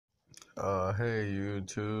Hey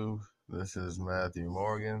YouTube, this is Matthew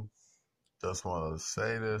Morgan. Just want to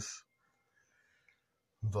say this.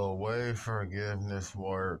 The way forgiveness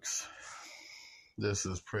works, this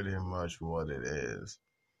is pretty much what it is.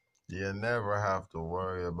 You never have to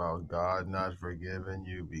worry about God not forgiving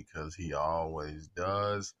you because He always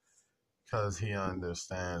does, because He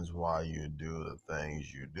understands why you do the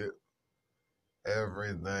things you do.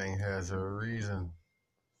 Everything has a reason.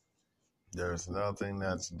 There's nothing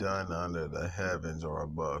that's done under the heavens or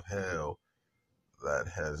above hell that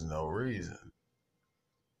has no reason.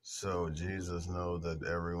 So Jesus knows that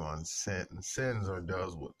everyone sins or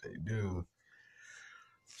does what they do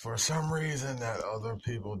for some reason that other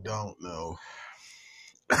people don't know.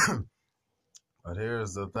 But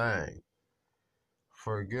here's the thing.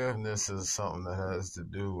 Forgiveness is something that has to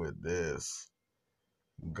do with this.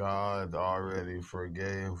 God already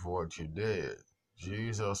forgave what you did.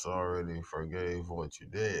 Jesus already forgave what you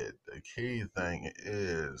did. The key thing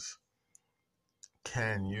is,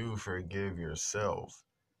 can you forgive yourself?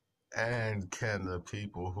 And can the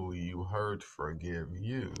people who you hurt forgive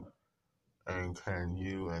you? And can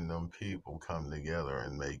you and them people come together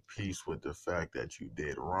and make peace with the fact that you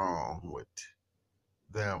did wrong with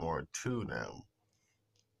them or to them?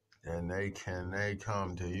 And they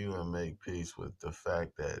come to you and make peace with the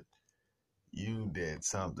fact that you did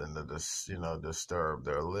something to disturb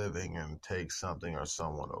their living and take something or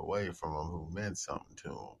someone away from them who meant something to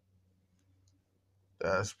them.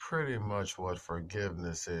 That's pretty much what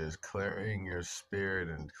forgiveness is, clearing your spirit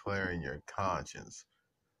and clearing your conscience.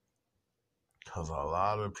 Because a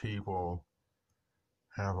lot of people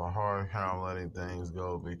have a hard time letting things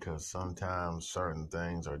go because sometimes certain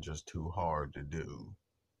things are just too hard to do.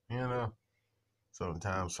 You know,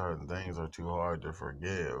 sometimes certain things are too hard to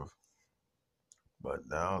forgive. But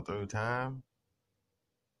down through time,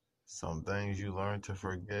 some things you learn to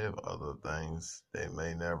forgive, other things, they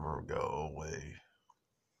may never go away.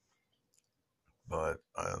 But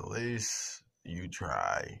at least you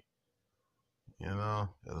try. As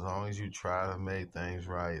long as you try to make things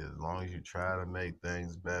right, as long as you try to make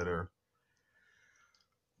things better,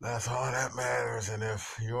 that's all that matters. And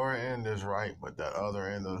if your end is right, but that other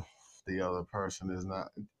end of the other person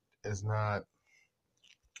is not,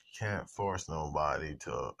 can't force nobody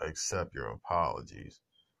to accept your apologies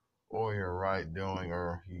or your right doing,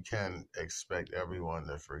 or you can't expect everyone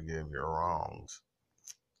to forgive your wrongs.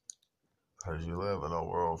 Because you live in a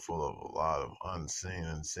world full of a lot of unseen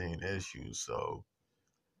and seen issues. So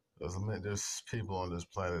there's people on this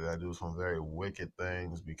planet that do some very wicked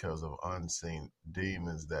things because of unseen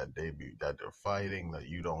demons that they're fighting that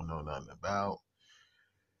you don't know nothing about.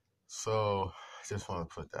 So I just want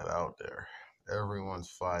to put that out there. Everyone's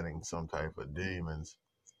fighting some type of demons.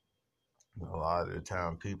 A lot of the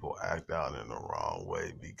time people act out in the wrong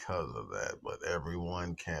way because of that, but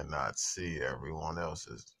everyone cannot see everyone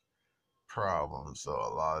else's problem. So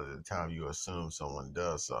a lot of the time you assume someone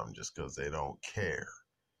does something just because they don't care.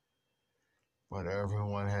 But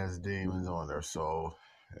everyone has demons on their soul.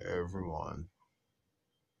 Everyone.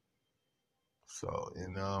 So,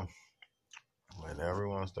 when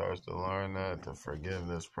everyone starts to learn that, the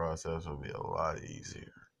forgiveness process will be a lot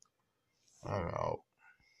easier. I don't know.